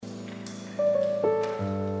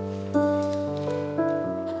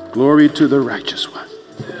Glory to the righteous one.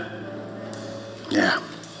 Yeah.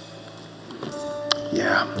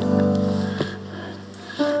 Yeah.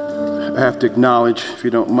 I have to acknowledge, if you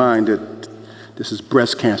don't mind, that this is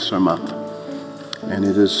Breast Cancer Month. And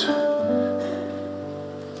it is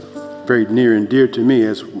very near and dear to me,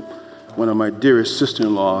 as one of my dearest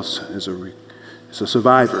sister-in-laws is a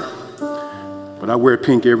survivor. But I wear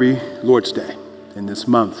pink every Lord's Day in this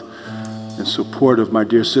month in support of my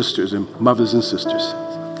dear sisters and mothers and sisters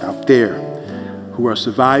out there who are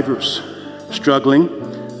survivors, struggling,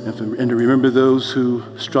 and to remember those who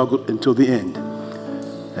struggled until the end.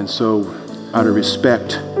 And so, out of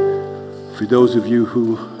respect for those of you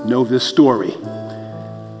who know this story,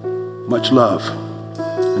 much love,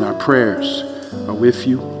 and our prayers are with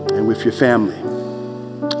you and with your family.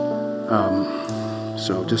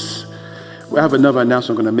 We'll have another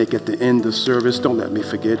announcement I'm going to make at the end of the service. Don't let me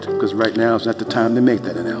forget, because right now is not the time to make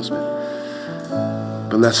that announcement.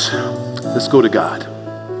 But let's go to God.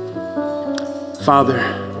 Father,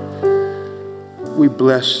 we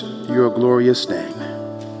bless your glorious name.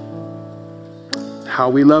 How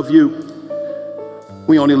we love you.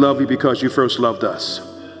 We only love you because you first loved us.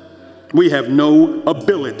 We have no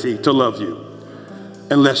ability to love you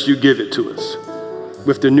unless you give it to us.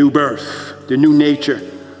 With the new birth, the new nature,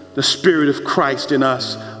 the Spirit of Christ in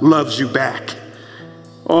us loves you back.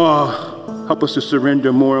 Oh, help us to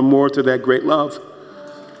surrender more and more to that great love.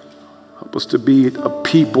 Help us to be a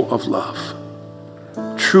people of love,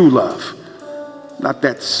 true love, not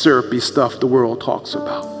that syrupy stuff the world talks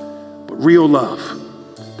about, but real love,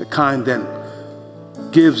 the kind that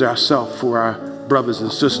gives ourselves for our brothers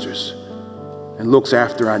and sisters and looks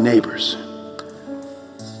after our neighbors.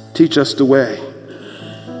 Teach us the way.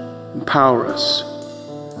 Empower us.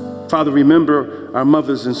 Father, remember our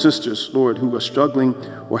mothers and sisters, Lord, who are struggling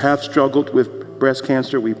or have struggled with breast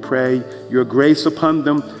cancer. We pray your grace upon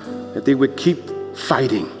them, that they would keep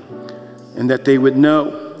fighting and that they would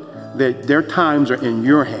know that their times are in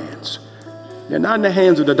your hands. They're not in the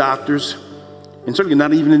hands of the doctors, and certainly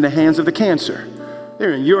not even in the hands of the cancer.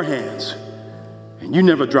 They're in your hands, and you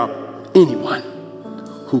never drop anyone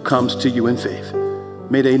who comes to you in faith.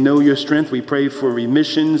 May they know your strength. We pray for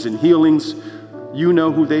remissions and healings. You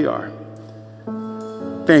know who they are.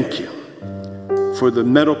 Thank you for the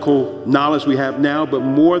medical knowledge we have now, but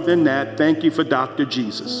more than that, thank you for Dr.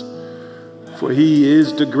 Jesus, for he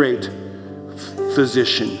is the great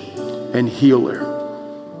physician and healer.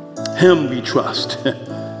 Him we trust.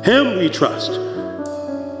 Him we trust.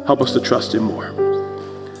 Help us to trust him more.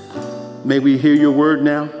 May we hear your word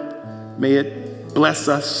now. May it bless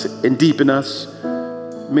us and deepen us.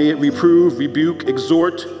 May it reprove, rebuke,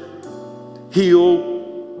 exhort,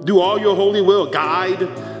 heal, do all your holy will, guide.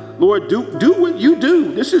 Lord, do what you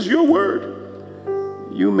do. This is your word.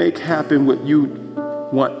 You make happen what you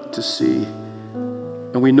want to see.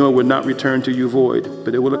 And we know it will not return to you void,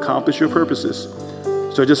 but it will accomplish your purposes.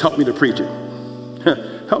 So just help me to preach it.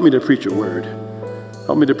 Help me to preach your word.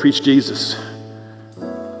 Help me to preach Jesus.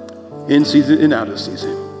 In season and out of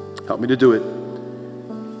season. Help me to do it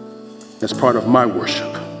as part of my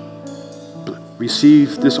worship.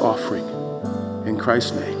 Receive this offering in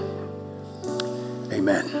Christ's name.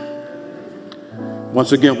 Amen.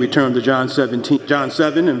 Once again, we turn to John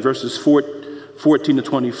 7 and verses 14 to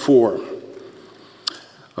 24.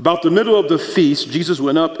 About the middle of the feast, Jesus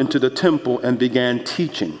went up into the temple and began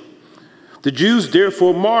teaching. The Jews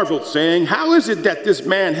therefore marveled, saying, "How is it that this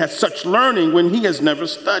man has such learning when he has never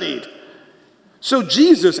studied?" So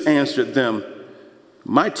Jesus answered them,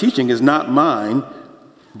 "My teaching is not mine,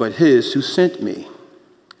 but his who sent me.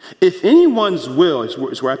 If anyone's will," this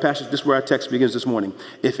is where our text begins this morning.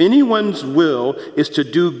 "If anyone's will is to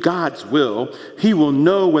do God's will, he will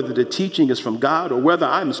know whether the teaching is from God or whether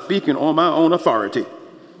I'm speaking on my own authority.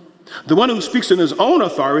 The one who speaks in his own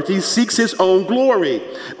authority seeks his own glory,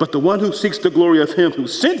 but the one who seeks the glory of him who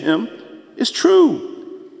sent him is true,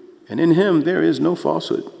 and in him there is no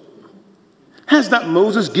falsehood. Has not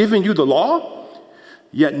Moses given you the law?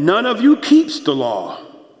 Yet none of you keeps the law.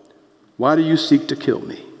 Why do you seek to kill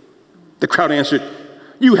me?" The crowd answered,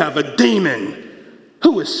 "You have a demon.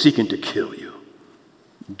 Who is seeking to kill you?"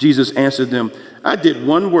 Jesus answered them, "I did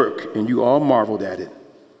one work, and you all marveled at it.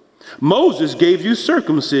 Moses gave you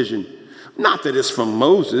circumcision, not that it's from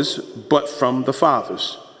Moses, but from the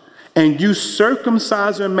fathers. And you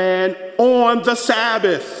circumcise a man on the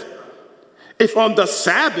Sabbath. If on the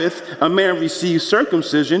Sabbath a man receives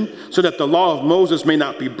circumcision, so that the law of Moses may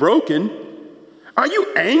not be broken, are you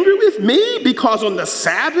angry with me because on the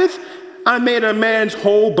Sabbath I made a man's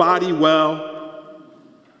whole body well?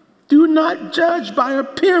 Do not judge by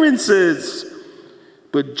appearances,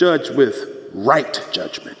 but judge with right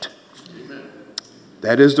judgment. Amen.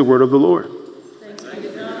 That is the word of the Lord.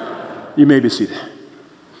 You may be seated.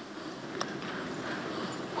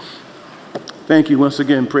 Thank you once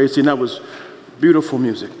again, praise team. That was beautiful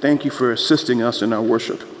music. Thank you for assisting us in our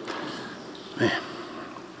worship. Man.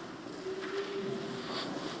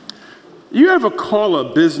 You ever call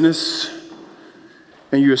a business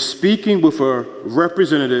and you're speaking with a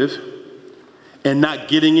representative and not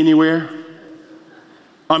getting anywhere?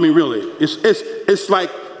 I mean, really, it's like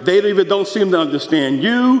they even don't seem to understand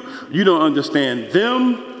you, you don't understand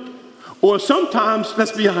them, or sometimes,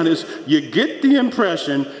 let's be honest, you get the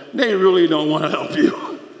impression they really don't want to help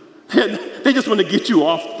you. They just want to get you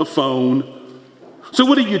off the phone. So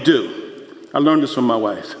what do? I learned this from my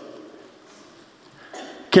wife.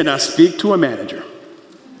 Can I speak to a manager?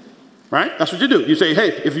 Right? That's what you do. You say,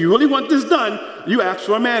 hey, if you really want this done, you ask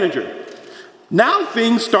for a manager. Now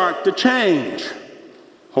things start to change.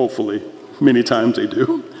 Hopefully, many times they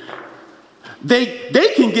do.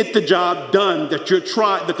 They can get the job done that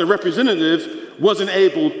that the representative wasn't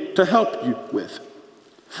able to help you with.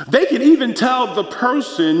 They can even tell the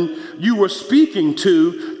person you were speaking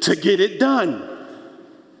to get it done.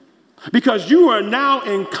 Because you are now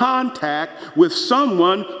in contact with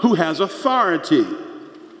someone who has authority.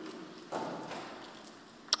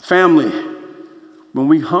 Family, when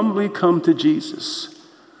we humbly come to Jesus,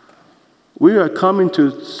 we are coming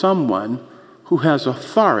to someone who has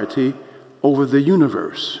authority over the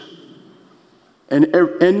universe and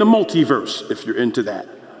the multiverse, if you're into that,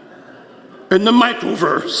 and the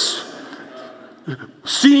microverse,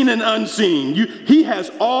 seen and unseen. He has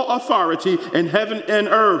all authority in heaven and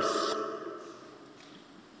earth.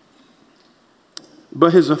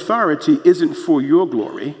 But his authority isn't for your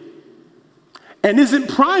glory and isn't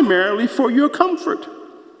primarily for your comfort.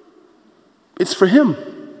 It's for him.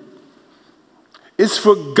 It's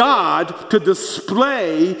for God to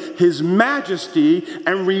display his majesty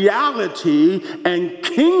and reality and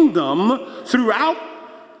kingdom throughout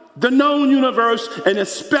the known universe, and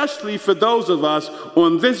especially for those of us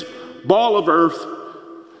on this ball of earth,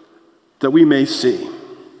 that we may see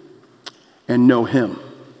and know him.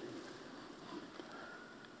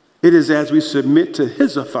 It is as we submit to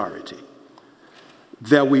his authority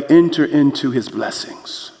that we enter into his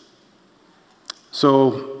blessings.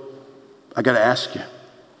 So I got to ask you,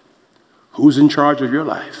 who's in charge of your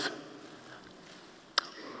life?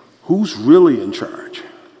 Who's really in charge?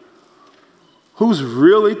 Who's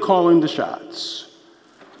really calling the shots?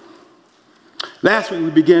 Last week we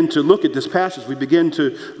began to look at this passage.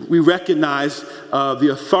 We recognize the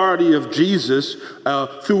authority of Jesus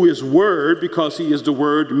through his word, because he is the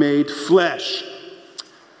word made flesh.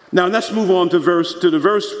 Now let's move on to verse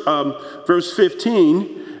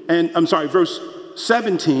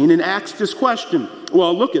 17 and ask this question.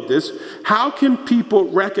 Well, look at this. How can people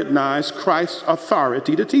recognize Christ's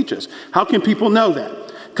authority to teach us? How can people know that?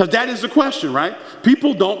 Because that is the question, right?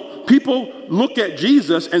 People look at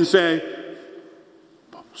Jesus and say,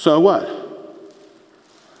 so what?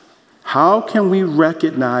 How can we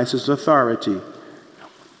recognize his authority?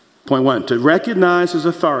 Point one, to recognize his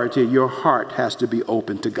authority, your heart has to be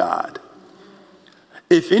open to God.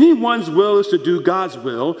 If anyone's will is to do God's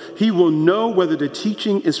will, he will know whether the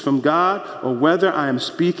teaching is from God or whether I am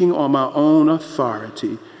speaking on my own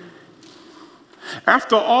authority.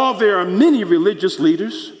 After all, there are many religious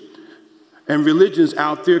leaders and religions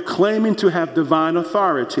out there claiming to have divine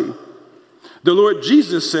authority. The Lord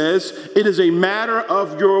Jesus says, it is a matter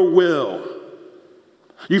of your will.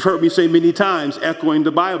 You've heard me say many times, echoing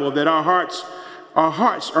the Bible, that our hearts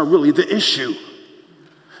are really the issue.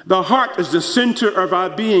 The heart is the center of our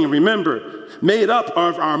being, remember, made up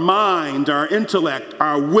of our mind, our intellect,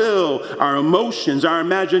 our will, our emotions, our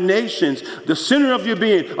imaginations, the center of your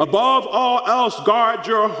being. Above all else, guard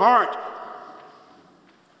your heart.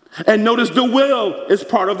 And notice the will is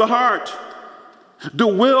part of the heart. The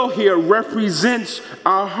will here represents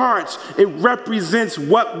our hearts. It represents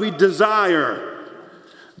what we desire.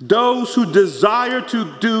 Those who desire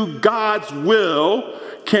to do God's will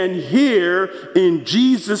can hear in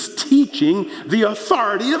Jesus' teaching the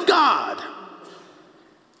authority of God.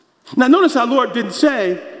 Now notice how Lord didn't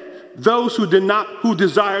say those who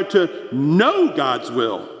desire to know God's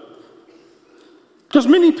will. Because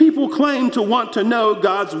many people claim to want to know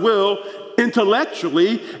God's will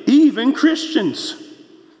intellectually, even Christians.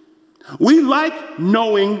 We like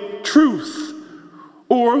knowing truth,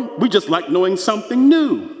 or we just like knowing something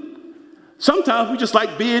new. Sometimes we just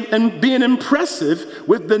like being impressive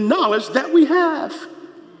with the knowledge that we have,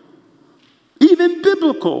 even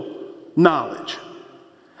biblical knowledge.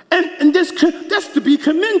 And that's to be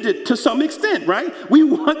commended to some extent, right? We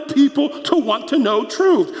want people to want to know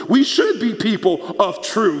truth. We should be people of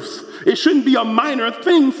truth. It shouldn't be a minor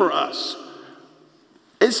thing for us.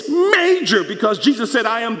 It's major because Jesus said,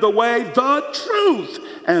 I am the way, the truth,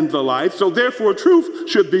 and the life. So therefore, truth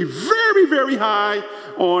should be very, very high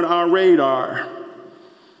on our radar.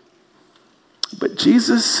 But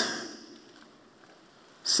Jesus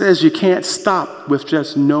says you can't stop with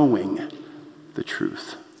just knowing the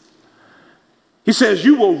truth. He says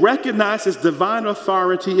you will recognize his divine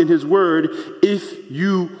authority in his word if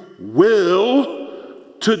you will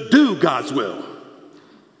to do God's will.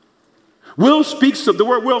 The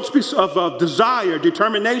word will speaks of desire,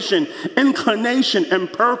 determination, inclination,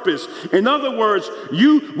 and purpose. In other words,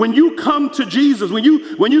 when you come to Jesus, when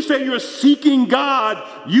you say you're seeking God,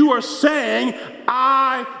 you are saying,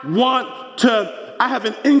 I have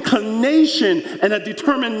an inclination and a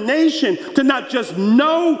determination to not just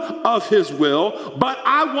know of his will, but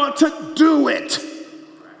I want to do it.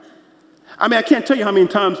 I mean, I can't tell you how many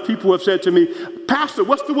times people have said to me, Pastor,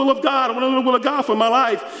 what's the will of God? I want to know the will of God for my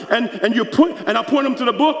life. And I point them to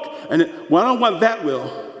the book, and I don't want that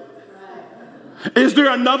will. Is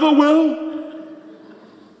there another will?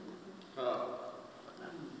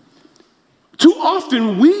 Too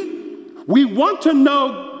often we want to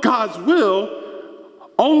know God's will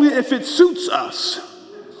only if it suits us.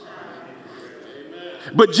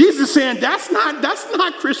 But Jesus is saying that's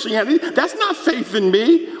not Christianity. That's not faith in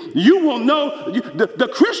me. You will know the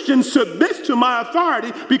Christian submits to my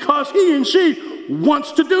authority because he and she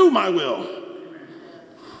wants to do my will.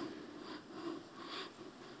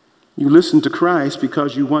 You listen to Christ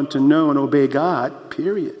because you want to know and obey God,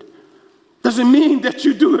 period. Doesn't mean that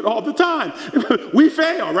you do it all the time. We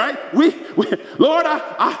fail, right? Lord,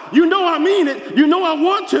 you know I mean it. You know I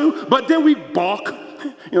want to, but then we balk.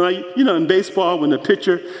 You know, in baseball, when the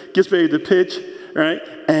pitcher gets ready to pitch, right,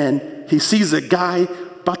 and he sees a guy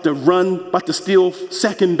about to steal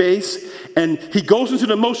second base, and he goes into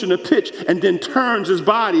the motion to pitch and then turns his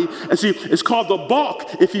body, and see, it's called the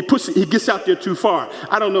balk if he gets out there too far.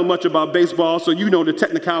 I don't know much about baseball, so you know the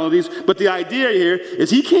technicalities, but the idea here is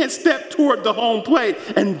he can't step toward the home plate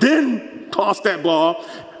and then toss that ball.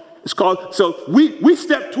 So we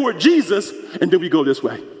step toward Jesus, and then we go this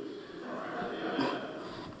way.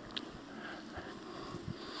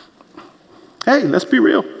 Hey, let's be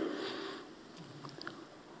real.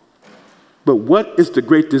 But what is the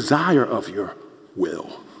great desire of your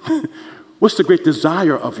will? What's the great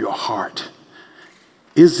desire of your heart?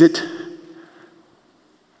 Do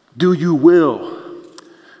you will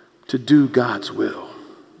to do God's will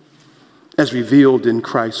as revealed in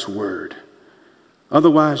Christ's word?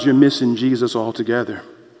 Otherwise, you're missing Jesus altogether.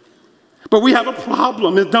 But we have a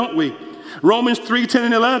problem, don't we? Romans 3:10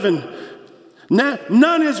 and 11.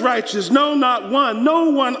 None is righteous, no, not one. No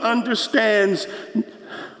one understands.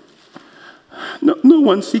 No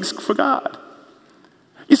one seeks for God.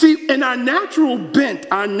 You see, in our natural bent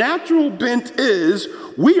is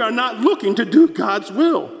we are not looking to do God's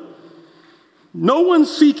will. No one's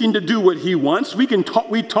seeking to do what he wants.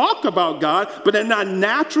 We talk about God, but in our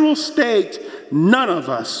natural state, none of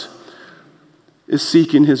us is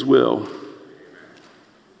seeking his will.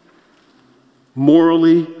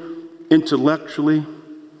 Morally, intellectually,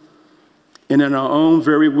 and in our own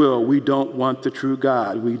very will, we don't want the true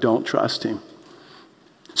God. We don't trust him.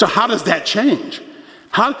 So how does that change?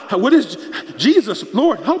 What is Jesus,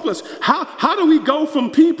 Lord, help us. How do we go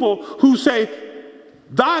from people who say,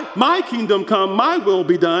 my kingdom come, my will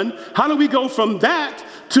be done? How do we go from that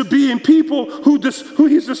to being people who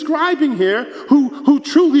he's describing here, who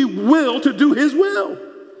truly will to do his will?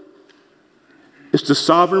 It's the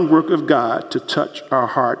sovereign work of God to touch our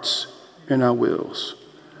hearts and our wills.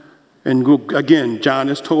 And again, John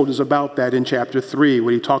has told us about that in chapter 3,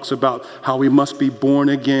 where he talks about how we must be born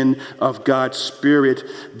again of God's Spirit,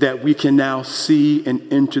 that we can now see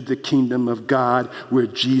and enter the kingdom of God where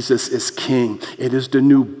Jesus is King. It is the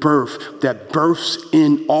new birth that births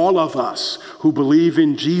in all of us who believe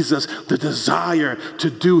in Jesus the desire to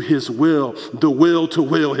do his will, the will to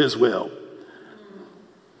will his will.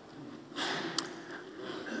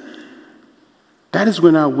 That is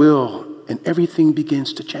when our will and everything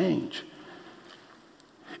begins to change.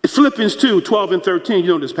 Philippians 2:12 and 13,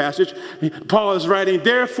 you know this passage. Paul is writing,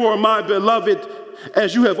 therefore, my beloved,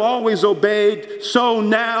 as you have always obeyed, so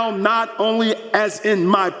now, not only as in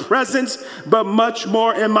my presence, but much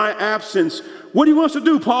more in my absence. What do you want us to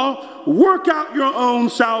do, Paul? Work out your own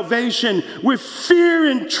salvation with fear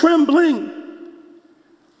and trembling.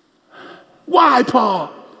 Why,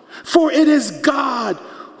 Paul? For it is God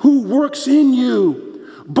who works in you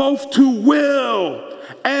both to will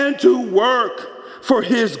and to work for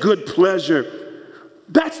his good pleasure.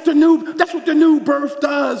 That's what the new birth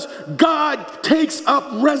does. God takes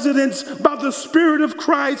up residence by the Spirit of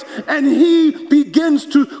Christ, and he begins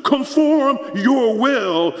to conform your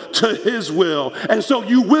will to his will. And so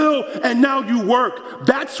you will, and now you work.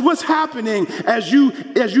 That's what's happening as you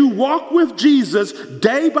walk with Jesus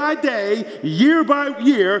day by day, year by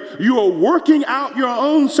year. You are working out your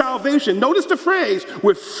own salvation. Notice the phrase,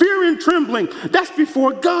 with fear and trembling. That's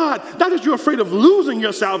before God. Not that you're afraid of losing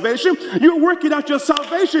your salvation. You're working out your salvation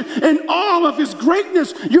in all of his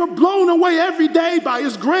greatness. You're blown away every day by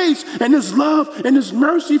his grace and his love and his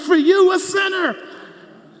mercy for you, a sinner.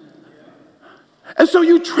 And so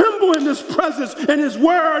you tremble in his presence and his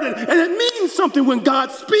word, and it means something when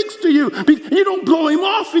God speaks to you. You don't blow him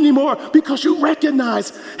off anymore because you recognize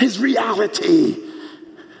his reality.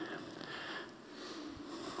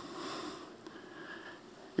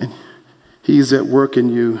 And he's at work in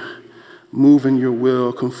you, moving your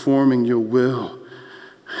will, conforming your will.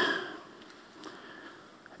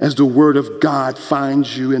 As the word of God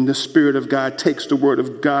finds you and the Spirit of God takes the word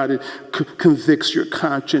of God and convicts your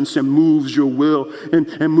conscience and moves your will and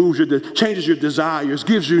changes your desires,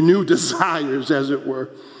 gives you new desires, as it were.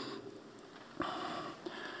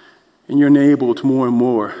 And you're enabled more and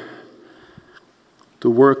more to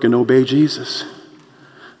work and obey Jesus.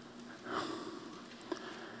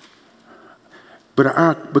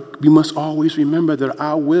 But we must always remember that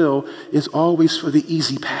our will is always for the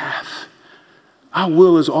easy path. Our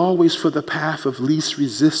will is always for the path of least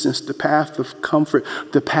resistance, the path of comfort,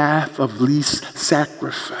 the path of least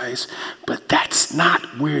sacrifice. But that's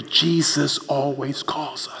not where Jesus always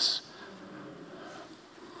calls us.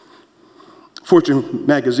 Fortune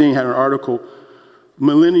magazine had an article,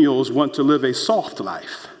 millennials want to live a soft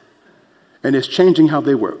life, and it's changing how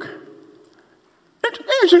they work.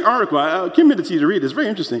 Interesting article. I committed to you to read. It's very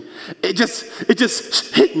interesting. It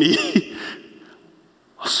just hit me.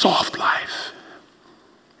 A soft life.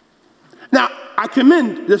 Now, I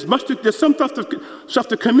commend, there's some stuff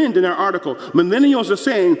to commend in our article. Millennials are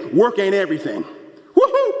saying work ain't everything.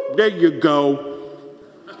 Woohoo! There you go.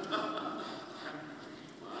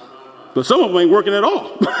 But some of them ain't working at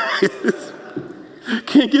all.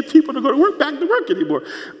 Can't get people to go to work, back to work anymore.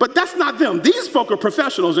 But that's not them. These folk are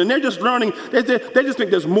professionals, and they're just learning. They just think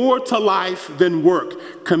there's more to life than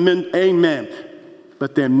work. Commend, amen.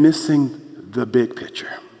 But they're missing the big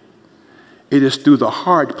picture. It is through the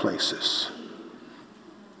hard places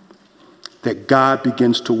that God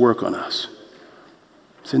begins to work on us.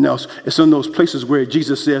 So now it's in those places where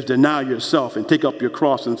Jesus says, deny yourself and take up your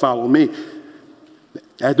cross and follow me.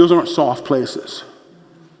 Those aren't soft places.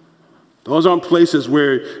 Those aren't places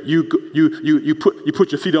where you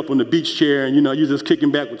put your feet up on the beach chair and you're just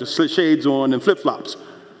kicking back with the shades on and flip-flops.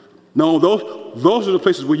 No, those are the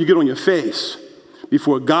places where you get on your face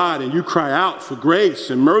before God and you cry out for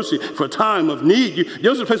grace and mercy for a time of need.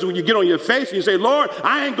 Those are the places where you get on your face and you say, Lord,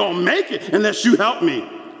 I ain't going to make it unless you help me.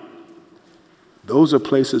 Those are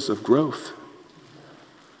places of growth.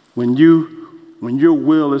 When your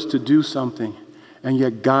will is to do something and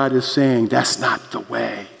yet God is saying, that's not the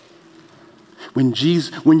way. When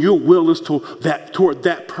your will is toward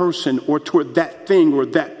that person or toward that thing or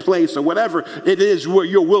that place or whatever it is where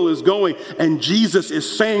your will is going, and Jesus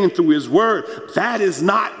is saying through his word, that is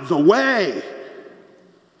not the way.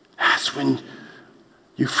 That's when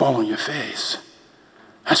you fall on your face.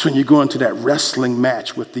 That's when you go into that wrestling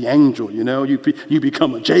match with the angel, you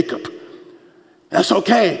become a Jacob. That's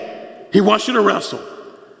okay. He wants you to wrestle,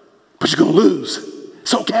 but you're going to lose.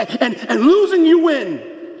 It's okay. And losing, you win.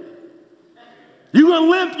 You're going to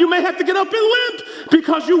limp. You may have to get up and limp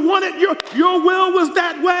because you wanted your will was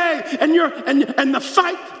that way. And the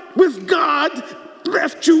fight with God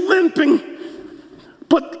left you limping.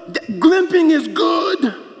 But limping is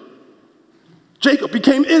good. Jacob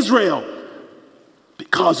became Israel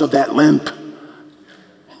because of that limp.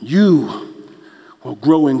 You will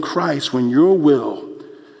grow in Christ when your will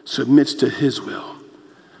submits to his will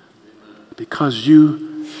because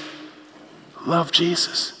you love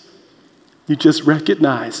Jesus. You just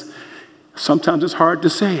recognize. Sometimes it's hard to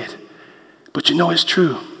say it, but it's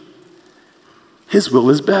true. His will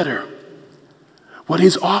is better. What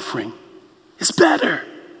he's offering is better.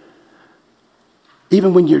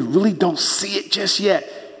 Even when you really don't see it just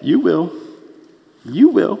yet, you will. You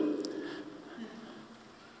will.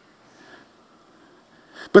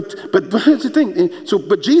 But here's the thing.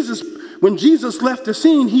 But Jesus When Jesus left the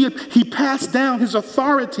scene, he passed down his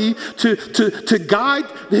authority to guide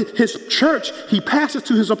his church. He passed it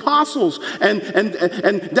to his apostles. And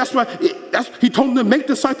that's why he told them to make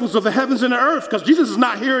disciples of the heavens and the earth, because Jesus is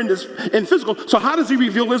not here in physical. So how does he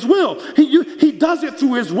reveal his will? He does it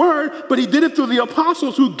through his word, but he did it through the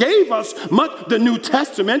apostles who gave us the New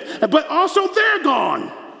Testament, but also they're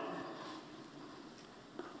gone.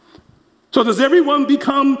 So does everyone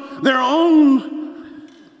become their own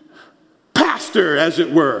pastor, as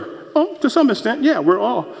it were? Oh, to some extent, yeah, we're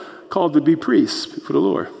all called to be priests for the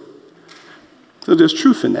Lord. So there's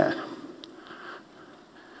truth in that.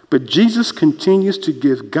 But Jesus continues to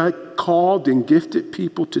give God called and gifted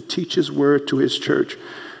people to teach his word to his church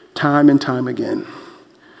time and time again.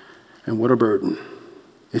 And what a burden.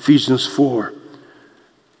 Ephesians 4.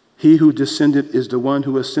 He who descended is the one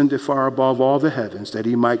who ascended far above all the heavens, that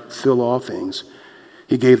he might fill all things.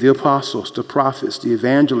 He gave the apostles, the prophets, the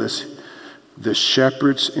evangelists, the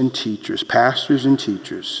shepherds and teachers, pastors and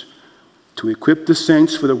teachers, to equip the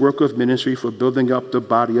saints for the work of ministry, for building up the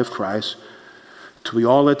body of Christ, till we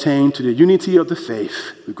all attain to the unity of the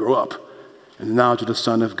faith. We grow up in the knowledge of the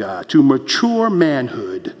Son of God, to mature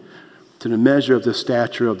manhood, to the measure of the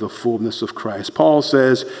stature of the fullness of Christ. Paul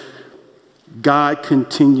says, God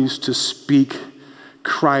continues to speak.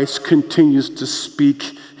 Christ continues to speak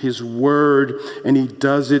his word, and he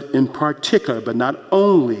does it in particular, but not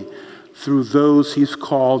only, through those he's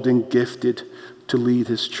called and gifted to lead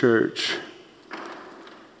his church.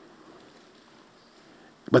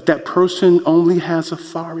 But that person only has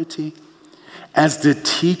authority as the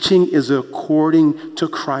teaching is according to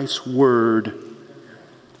Christ's word.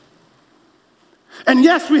 And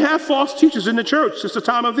yes, we have false teachers in the church since the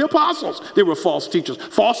time of the apostles. There were false teachers,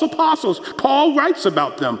 false apostles. Paul writes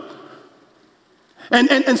about them.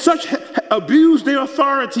 And such abuse their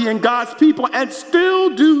authority in God's people and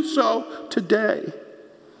still do so today.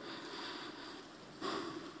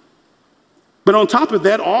 But on top of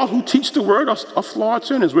that, all who teach the word are flawed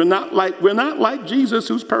sinners. We're not like Jesus,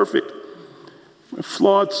 who's perfect. We're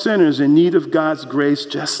flawed sinners in need of God's grace,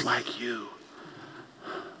 just like you.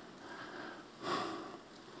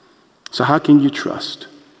 So how can you trust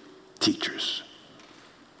teachers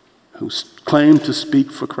who claim to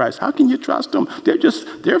speak for Christ? How can you trust them? They're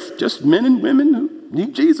just men and women who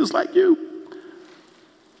need Jesus like you.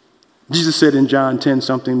 Jesus said in John 10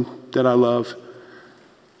 something that I love.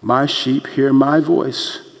 My sheep hear my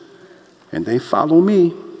voice, and they follow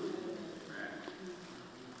me.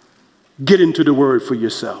 Get into the word for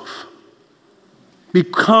yourself.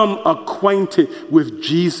 Become acquainted with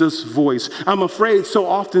Jesus' voice. I'm afraid so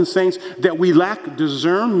often, saints, that we lack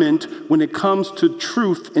discernment when it comes to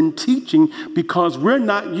truth and teaching because we're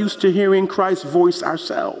not used to hearing Christ's voice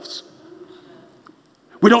ourselves.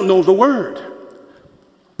 We don't know the word.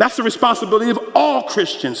 That's the responsibility of all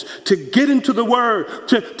Christians, to get into the word,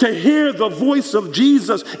 to hear the voice of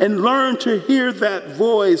Jesus and learn to hear that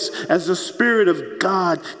voice as the Spirit of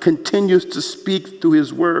God continues to speak through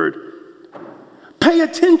his word. Pay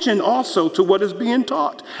attention also to what is being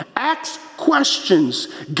taught. Ask questions.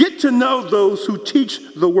 Get to know those who teach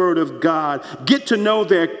the word of God. Get to know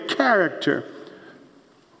their character.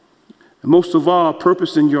 And most of all,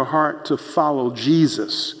 purpose in your heart to follow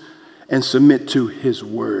Jesus and submit to his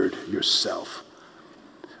word yourself.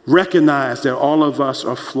 Recognize that all of us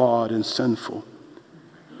are flawed and sinful.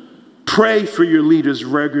 Pray for your leaders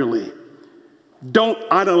regularly. Don't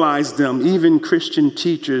idolize them, even Christian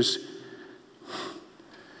teachers.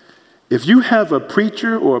 If you have a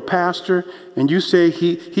preacher or a pastor and you say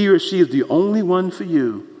he or she is the only one for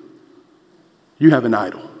you, you have an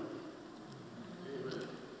idol.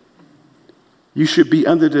 You should be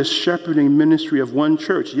under the shepherding ministry of one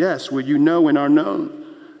church, yes, where you know and are known.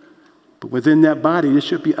 But within that body, there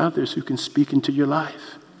should be others who can speak into your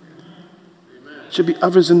life. There should be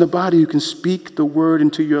others in the body who can speak the word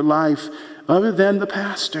into your life other than the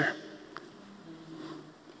pastor.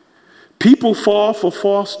 People fall for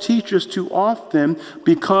false teachers too often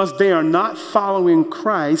because they are not following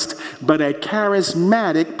Christ, but a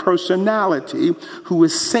charismatic personality who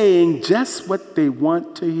is saying just what they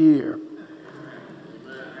want to hear.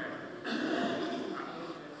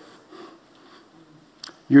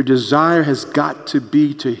 Your desire has got to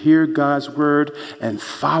be to hear God's word and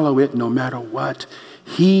follow it no matter what.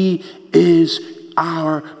 He is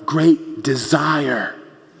our great desire.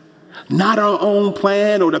 Not our own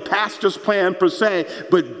plan or the pastor's plan per se,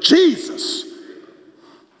 but Jesus.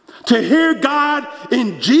 To hear God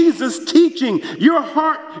in Jesus' teaching, your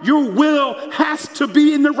heart, your will has to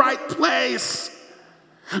be in the right place.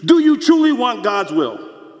 Do you truly want God's will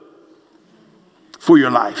for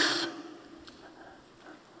your life?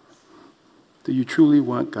 Do you truly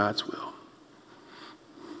want God's will?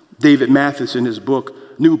 David Mathis, in his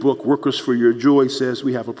new book, Workers for Your Joy, says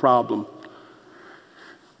we have a problem.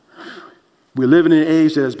 We're living in an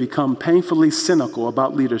age that has become painfully cynical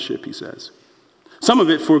about leadership, he says. Some of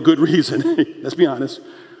it for good reason, let's be honest.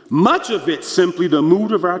 Much of it simply the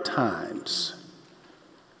mood of our times.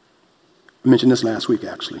 I mentioned this last week,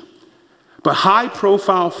 actually. But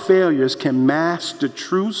high-profile failures can mask the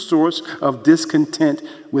true source of discontent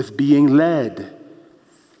with being led.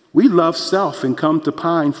 We love self and come to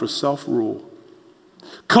pine for self-rule.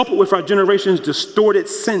 Coupled with our generation's distorted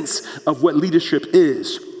sense of what leadership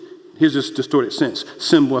is. Here's this distorted sense: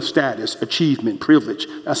 symbol of status, achievement, privilege.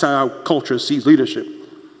 That's how our culture sees leadership.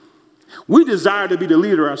 We desire to be the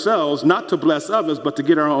leader ourselves, not to bless others, but to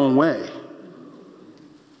get our own way.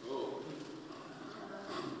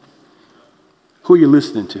 Who are you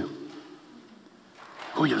listening to?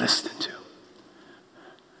 Who are you listening to?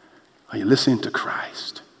 Are you listening to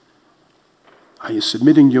Christ? Are you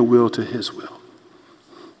submitting your will to his will?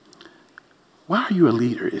 Why are you a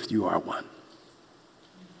leader if you are one?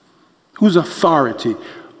 Whose authority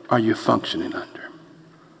are you functioning under?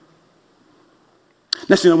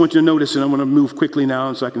 Next thing I want you to notice, and I want to move quickly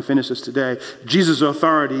now so I can finish this today, Jesus'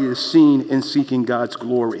 authority is seen in seeking God's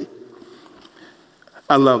glory.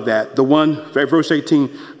 I love that. Verse 18,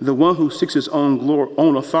 the one who seeks his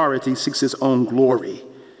own authority seeks his own glory.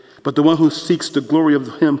 But the one who seeks the glory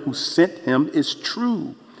of him who sent him is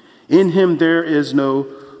true. In him there is no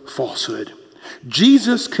falsehood.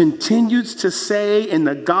 Jesus continues to say in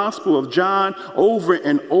the Gospel of John over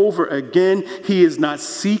and over again, he is not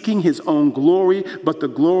seeking his own glory, but the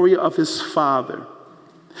glory of his Father.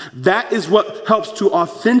 That is what helps to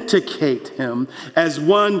authenticate him as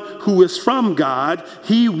one who is from God.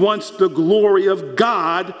 He wants the glory of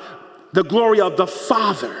God, the glory of the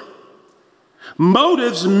Father.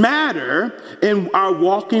 Motives matter in our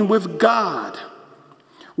walking with God.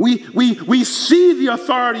 We see the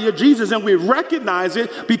authority of Jesus and we recognize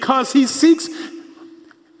it because he seeks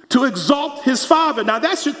to exalt his Father. Now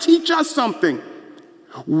that should teach us something.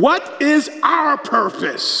 What is our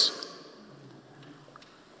purpose?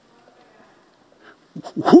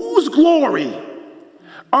 Whose glory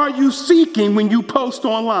are you seeking when you post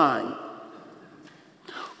online?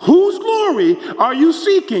 Whose glory are you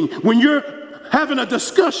seeking when you're having a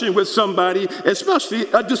discussion with somebody, especially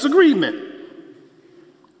a disagreement?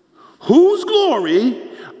 Whose glory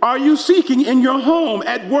are you seeking in your home,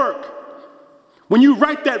 at work, when you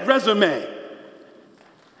write that resume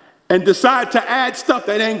and decide to add stuff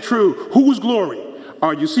that ain't true? Whose glory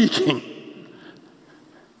are you seeking?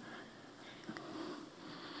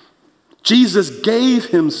 Jesus gave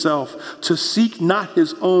himself to seek not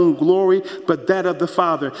his own glory, but that of the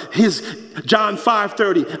Father. John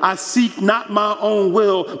 5:30, I seek not my own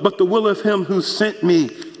will, but the will of him who sent me.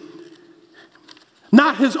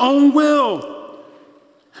 Not his own will.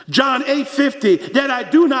 John 8:50, yet I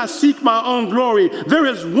do not seek my own glory. There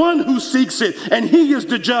is one who seeks it, and he is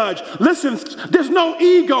the judge. Listen, there's no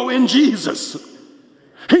ego in Jesus.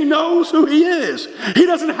 He knows who he is. He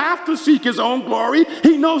doesn't have to seek his own glory.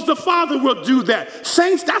 He knows the Father will do that.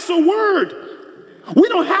 Saints, that's a word. We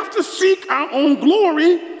don't have to seek our own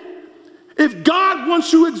glory. If God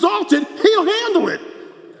wants you exalted, he'll handle it.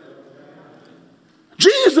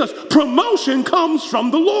 Jesus, promotion comes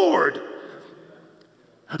from the Lord.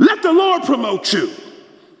 Let the Lord promote you.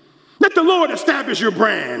 Let the Lord establish your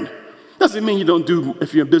brand. Doesn't mean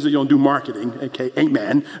if you're busy, you don't do marketing. Okay,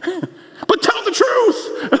 amen. But tell the truth.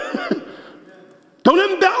 Don't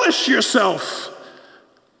embellish yourself.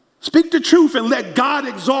 Speak the truth and let God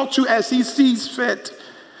exalt you as he sees fit.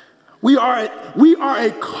 We are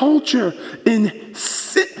a culture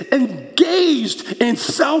engaged in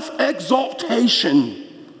self-exaltation.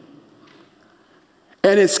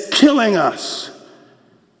 And it's killing us.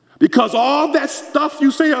 Because all that stuff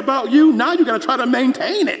you say about you, now you're going to try to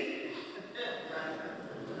maintain it.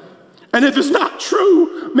 And if it's not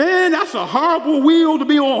true, man, that's a horrible wheel to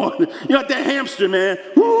be on. You're like that hamster, man.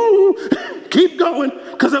 Woo! Keep going,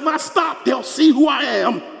 because if I stop, they'll see who I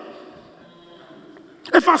am.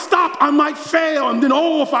 If I stop, I might fail, and then,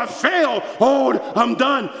 if I fail, I'm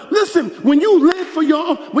done. Listen, when you live for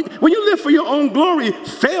your own glory,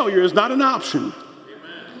 failure is not an option.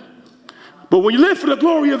 But when you live for the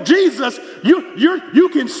glory of Jesus, you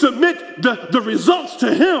can submit the results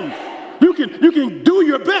to him. You can do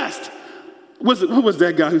your best. Who was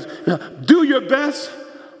that guy? Do your best,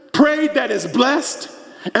 pray that it's blessed,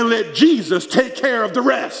 and let Jesus take care of the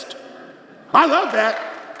rest. I love that.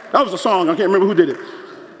 That was a song. I can't remember who did it.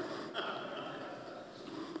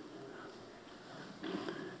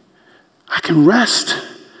 I can rest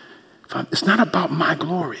It's not about my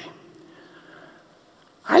glory.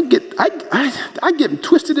 I get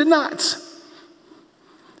twisted in knots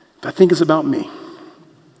if I think it's about me.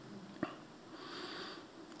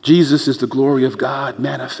 Jesus is the glory of God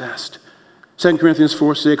manifest. 2 Corinthians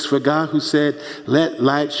 4:6, for God who said, let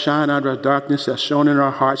light shine out of darkness has shone in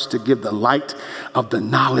our hearts to give the light of the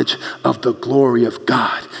knowledge of the glory of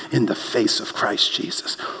God in the face of Christ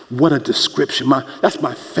Jesus. What a description. That's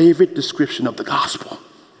my favorite description of the gospel.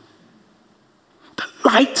 The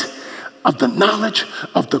light of the knowledge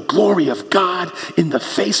of the glory of God in the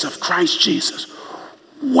face of Christ Jesus.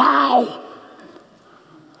 Wow.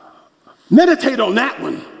 Meditate on that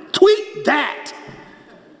one. Tweet that.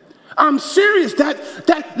 I'm serious. Let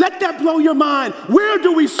that blow your mind. Where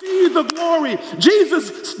do we see the glory?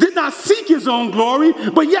 Jesus did not seek his own glory,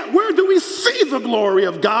 but yet where do we see the glory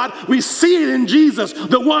of God? We see it in Jesus,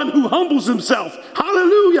 the one who humbles himself.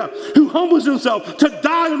 Hallelujah. Who humbles himself to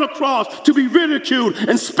die on the cross, to be ridiculed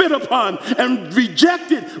and spit upon and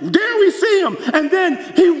rejected. There we see him. And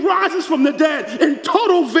then he rises from the dead in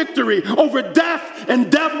total victory over death and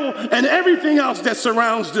devil and everything else that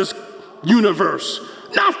surrounds this universe.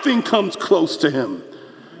 Nothing comes close to him.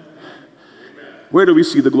 Where do we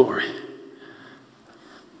see the glory?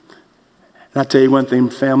 And I tell you one thing,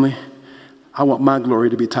 family, I want my glory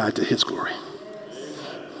to be tied to his glory.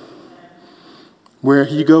 Where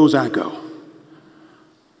he goes, I go.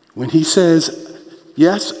 When he says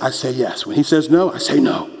yes, I say yes. When he says no, I say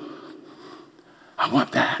no. I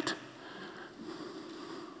want that.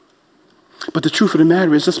 But the truth of the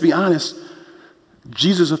matter is, let's be honest,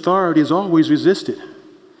 Jesus' authority is always resisted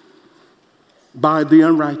by the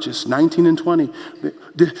unrighteous. 19 and 20.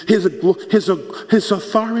 His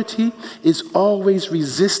authority is always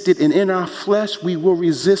resisted, and in our flesh we will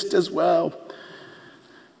resist as well.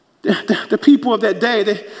 The people of that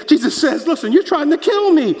day, Jesus says, listen, you're trying to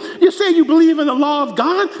kill me. You say you believe in the law of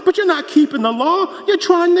God, but you're not keeping the law. You're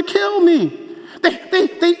trying to kill me.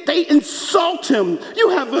 They insult him.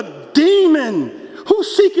 You have a demon.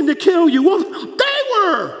 Who's seeking to kill you? Well, they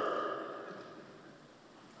were.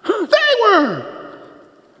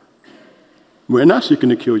 We're not seeking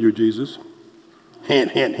to kill you, Jesus.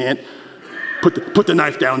 Hand. Put the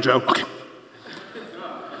knife down, Joe. Okay.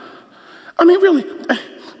 I mean, really,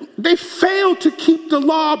 they failed to keep the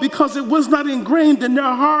law because it was not ingrained in their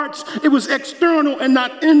hearts. It was external and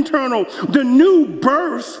not internal. The new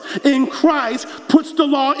birth in Christ puts the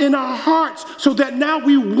law in our hearts so that now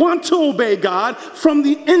we want to obey God from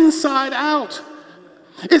the inside out.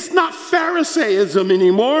 It's not Pharisaism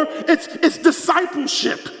anymore. It's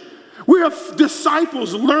discipleship. We are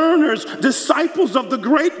disciples, learners, disciples of the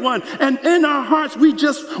great one. And in our hearts,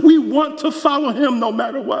 we want to follow him no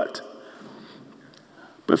matter what.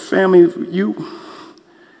 But family,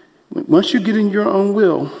 once you get in your own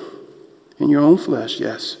will, in your own flesh,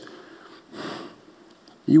 yes,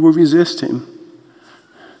 you will resist him.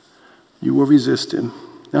 You will resist him.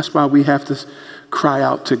 That's why we have to cry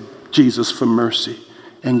out to Jesus for mercy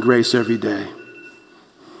and grace every day.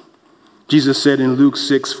 Jesus said in Luke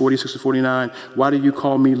 6:46-49, why do you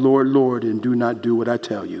call me Lord, Lord, and do not do what I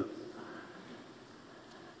tell you?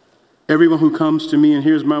 Everyone who comes to me and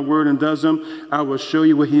hears my word and does them, I will show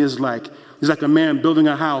you what he is like. He's like a man building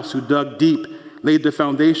a house who dug deep, laid the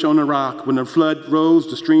foundation on the rock. When the flood rose,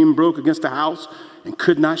 the stream broke against the house and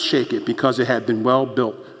could not shake it because it had been well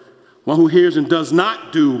built. One who hears and does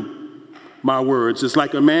not do my words is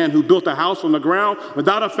like a man who built a house on the ground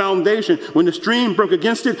without a foundation. When the stream broke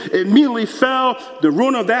against it, it immediately fell. The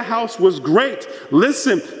ruin of that house was great.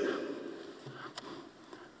 Listen,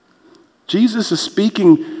 Jesus is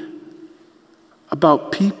speaking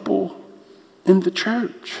about people in the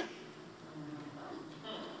church.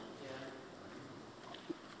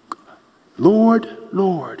 Lord,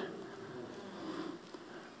 Lord,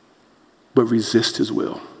 but resist his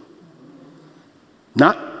will.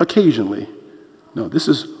 Not occasionally. No, this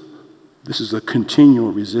is a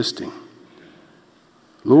continual resisting.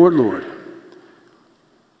 Lord, Lord,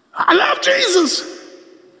 I love Jesus.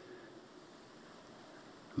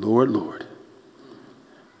 Lord, Lord.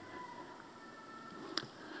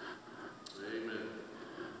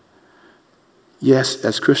 Yes,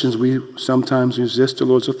 as Christians, we sometimes resist the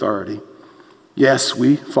Lord's authority. Yes,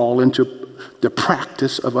 we fall into the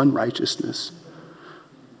practice of unrighteousness.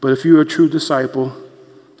 But if you're a true disciple,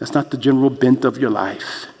 that's not the general bent of your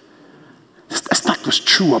life. That's not what's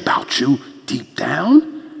true about you deep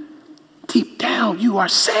down. Deep down, you are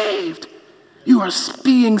saved. You are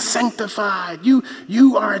being sanctified.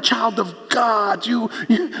 You are a child of God.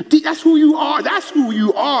 That's who you are. That's who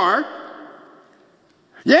you are.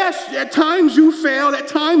 Yes, at times you fail, at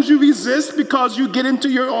times you resist because you get into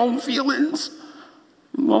your own feelings,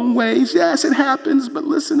 your own ways. Yes, it happens, but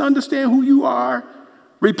listen, understand who you are.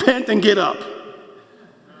 Repent and get up.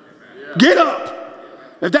 Get up.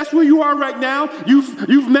 If that's where you are right now,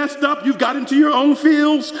 you've messed up, you've got into your own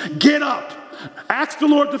fields, get up. Ask the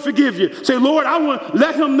Lord to forgive you. Say, Lord, I want,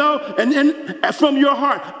 let him know, and from your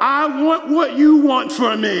heart, I want what you want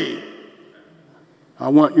for me. I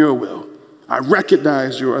want your will. I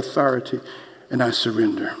recognize your authority, and I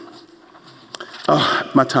surrender.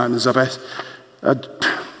 Oh, my time is up.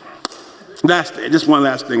 Just one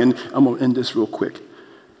last thing, and I'm going to end this real quick.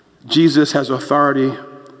 Jesus has authority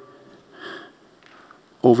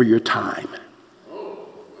over your time.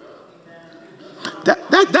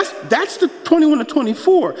 That's the 21 to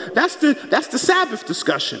 24. That's the Sabbath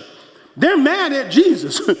discussion. They're mad at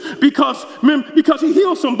Jesus because he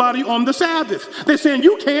healed somebody on the Sabbath. They're saying,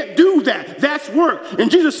 you can't do that. That's work.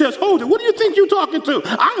 And Jesus says, hold it. What do you think you're talking to?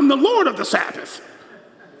 I am the Lord of the Sabbath.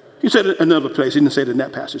 He said it in another place. He didn't say it in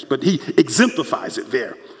that passage, but he exemplifies it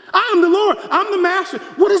there. I am the Lord. I'm the master.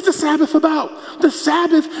 What is the Sabbath about? The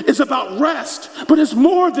Sabbath is about rest, but it's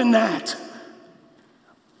more than that.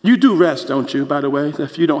 You do rest, don't you, by the way?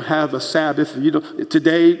 If you don't have a Sabbath,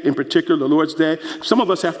 today in particular, the Lord's Day, some of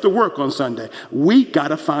us have to work on Sunday. We got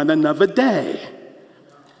to find another day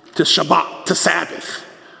to Shabbat, to Sabbath.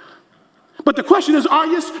 But the question is,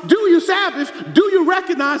 do you Sabbath? Do you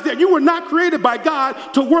recognize that you were not created by God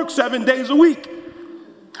to work 7 days a week?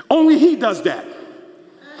 Only he does that.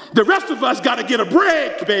 The rest of us got to get a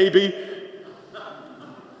break, baby.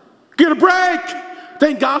 Get a break.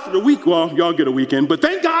 Thank God for the week. Well, y'all get a weekend, but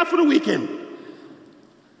thank God for the weekend.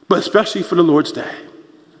 But especially for the Lord's Day.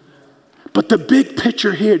 But the big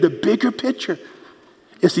picture here, the bigger picture,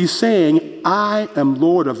 is he's saying, I am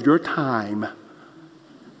Lord of your time.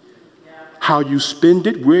 How you spend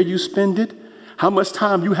it, where you spend it, how much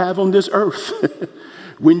time you have on this earth.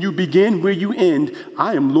 When you begin, where you end,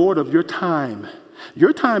 I am Lord of your time.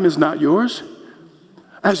 Your time is not yours.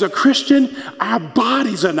 As a Christian, our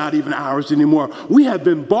bodies are not even ours anymore. We have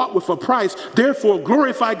been bought with a price. Therefore,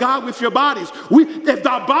 glorify God with your bodies. If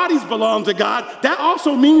our bodies belong to God, that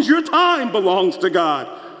also means your time belongs to God.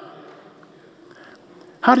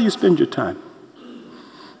 How do you spend your time?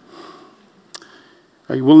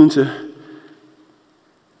 Are you willing to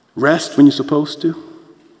rest when you're supposed to?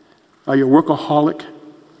 Are you a workaholic?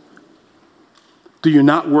 Do you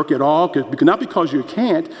not work at all? Not because you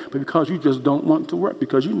can't, but because you just don't want to work.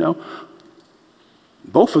 Because you know,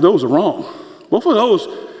 both of those are wrong. Both of those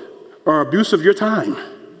are abuse of your time.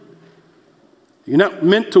 You're not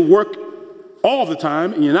meant to work all the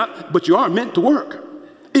time, but you are meant to work.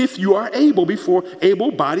 If you are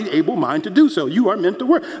able-bodied, able-minded to do so, you are meant to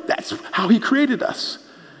work. That's how he created us.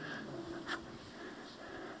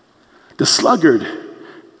 The sluggard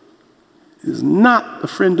is not a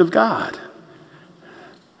friend of God.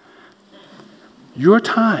 Your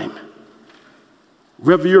time,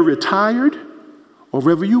 whether you're retired or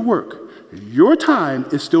whether you work, your time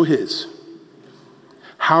is still his.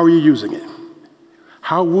 How are you using it?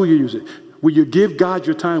 How will you use it? Will you give God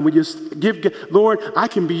your time? Will you give, Lord, I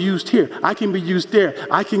can be used here. I can be used there.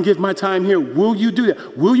 I can give my time here. Will you do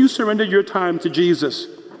that? Will you surrender your time to Jesus?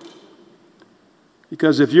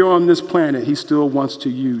 Because if you're on this planet, he still wants to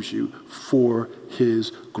use you for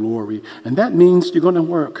his glory. And that means you're going to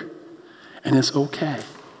work. And it's okay.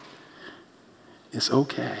 It's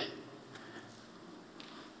okay.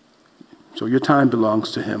 So your time belongs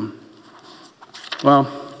to him. Well,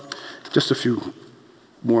 just a few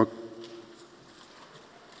more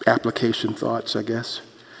application thoughts, I guess.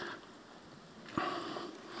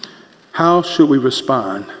 How should we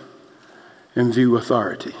respond and view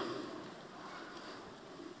authority?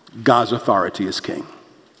 God's authority is king.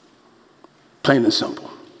 Plain and simple.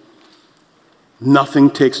 Nothing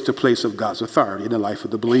takes the place of God's authority in the life of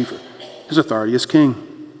the believer. His authority is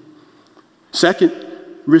king. Second,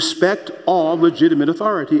 respect all legitimate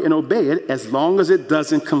authority and obey it as long as it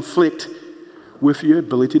doesn't conflict with your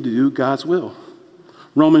ability to do God's will.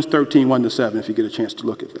 Romans 13, 1-7, if you get a chance to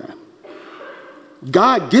look at that.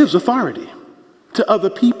 God gives authority to other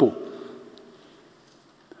people.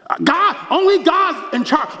 Only God's in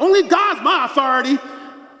charge. Only God's my authority.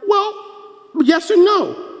 Well, yes and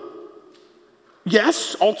no.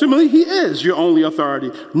 Yes, ultimately he is your only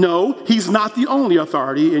authority. No, he's not the only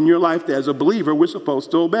authority in your life that as a believer we're supposed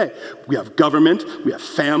to obey. We have government, we have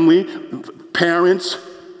family, parents,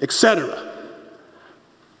 etc.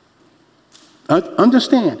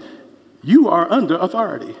 Understand, you are under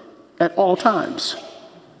authority at all times.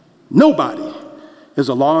 Nobody is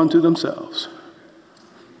a law unto themselves.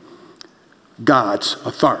 God's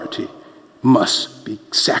authority must be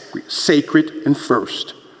sacred and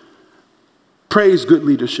first. Praise good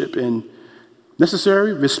leadership and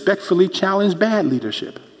necessary, respectfully challenge bad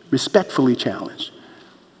leadership. Respectfully challenge.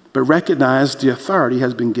 But recognize the authority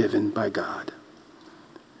has been given by God.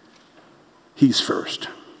 He's first.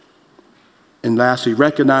 And lastly,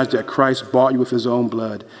 recognize that Christ bought you with his own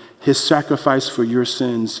blood. His sacrifice for your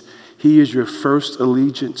sins. He is your first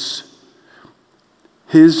allegiance.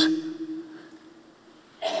 His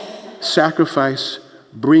sacrifice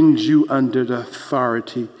brings you under the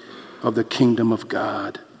authority of the kingdom of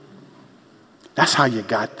God. That's how you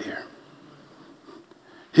got there.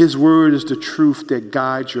 His word is the truth that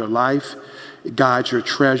guides your life, it guides your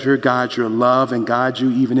treasure, guides your love, and guides you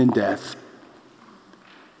even in death.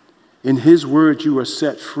 In his word, you are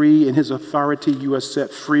set free. In his authority, you are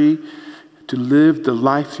set free to live the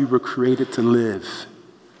life you were created to live.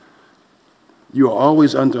 You are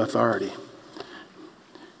always under authority.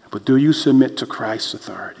 But do you submit to Christ's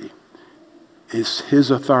authority? Is his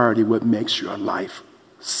authority what makes your life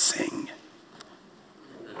sing?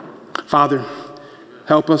 Father,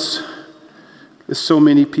 help us. There's so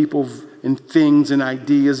many people and things and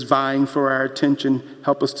ideas vying for our attention.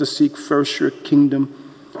 Help us to seek first your kingdom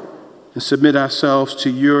and submit ourselves to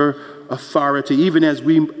your authority. Even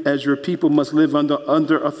as your people must live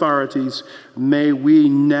under authorities, may we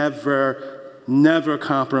never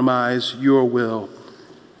compromise your will.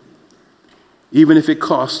 Even if it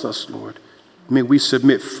costs us, Lord, may we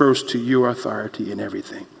submit first to your authority in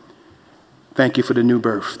everything. Thank you for the new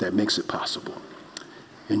birth that makes it possible.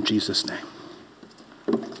 In Jesus' name.